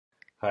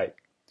Hi,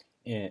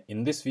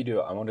 in this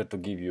video I wanted to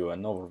give you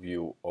an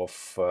overview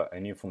of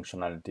a new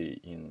functionality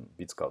in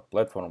Bitskout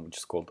platform which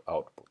is called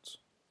Outputs.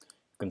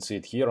 You can see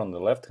it here on the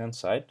left hand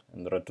side,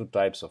 and there are two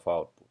types of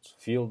outputs,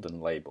 field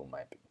and label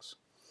mappings.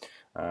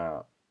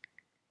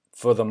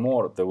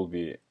 Furthermore, there will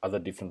be other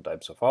different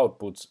types of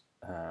outputs,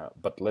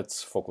 but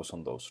let's focus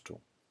on those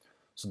two.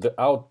 So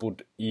the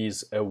output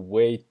is a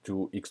way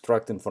to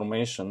extract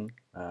information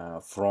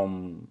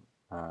from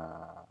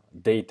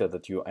data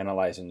that you're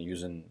analyzing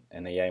using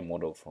an AI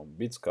model from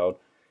Bitskout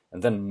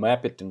and then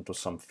map it into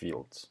some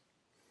fields.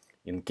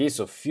 In case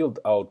of field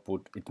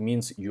output, it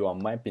means you are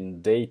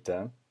mapping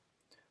data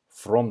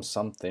from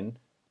something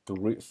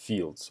to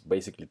fields,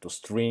 basically to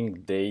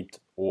string, date,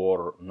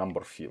 or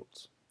number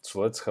fields.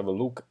 So let's have a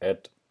look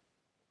at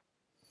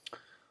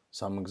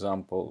some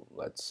example.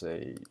 Let's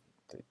say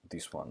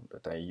this one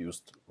that I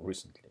used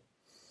recently.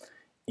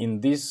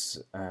 In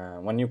this,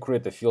 when you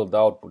create a field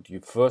output,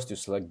 you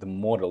select the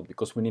model,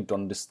 because we need to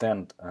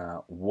understand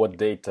what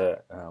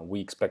data we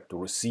expect to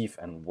receive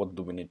and what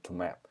do we need to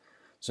map.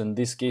 So in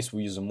this case,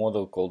 we use a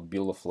model called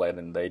bill of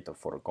lading data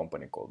for a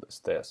company called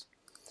STS.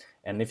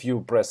 And if you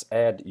press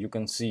add, you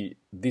can see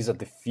these are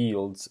the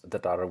fields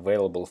that are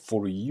available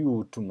for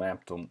you to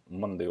map to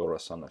Monday or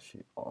Asana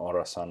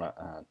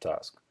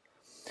task.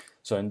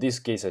 So in this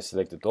case, I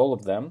selected all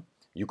of them.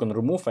 You can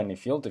remove any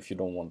field if you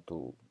don't want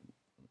to.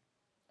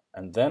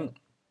 And then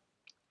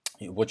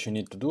what you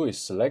need to do is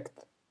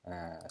select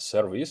a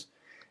service,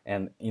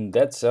 and in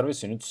that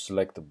service you need to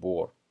select the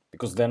board,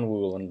 because then we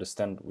will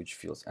understand which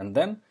fields. And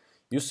then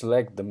you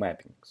select the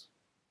mappings.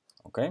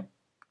 Okay.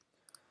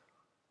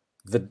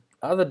 The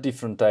other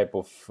different type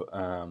of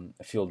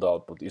field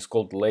output is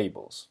called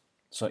labels.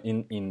 So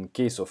in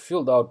case of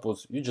field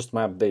outputs, you just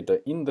map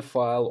data in the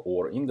file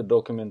or in the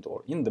document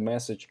or in the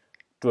message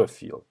to a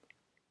field.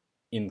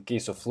 In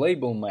case of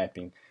label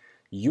mapping,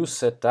 you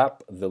set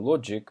up the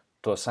logic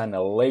to assign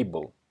a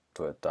label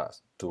to a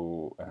task,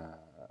 to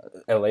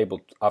a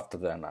label after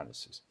the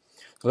analysis.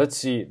 So let's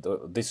see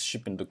this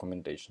shipping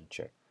documentation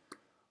check.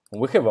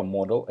 We have a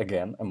model,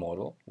 again, a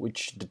model,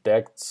 which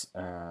detects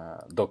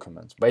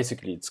documents.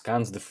 Basically, it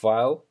scans the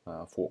file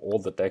for all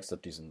the text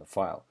that is in the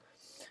file.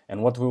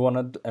 And what we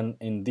want to, and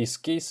in this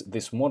case,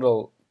 this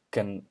model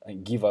can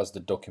give us the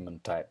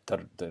document type.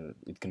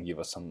 It can give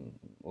us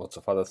lots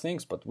of other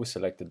things, but we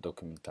selected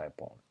document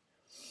type only.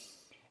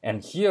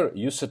 And here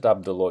you set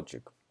up the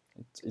logic.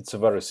 It's a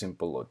very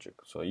simple logic.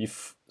 So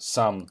if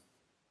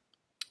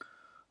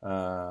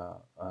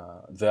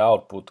the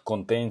output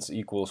contains,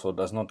 equals, or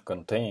does not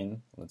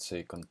contain, let's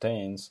say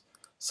contains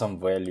some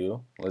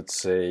value, let's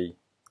say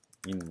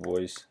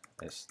invoice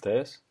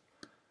STS,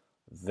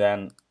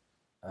 then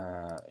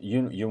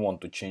you want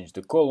to change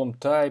the column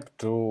type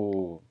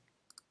to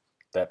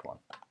that one.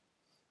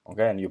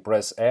 Okay, and you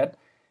press add,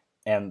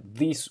 and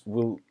this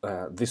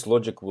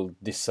logic will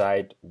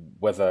decide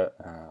whether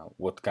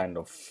what kind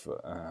of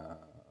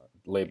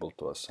label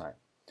to assign.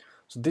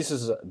 So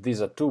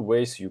these are two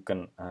ways you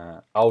can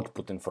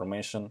output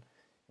information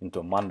into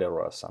a Monday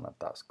or Asana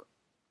task.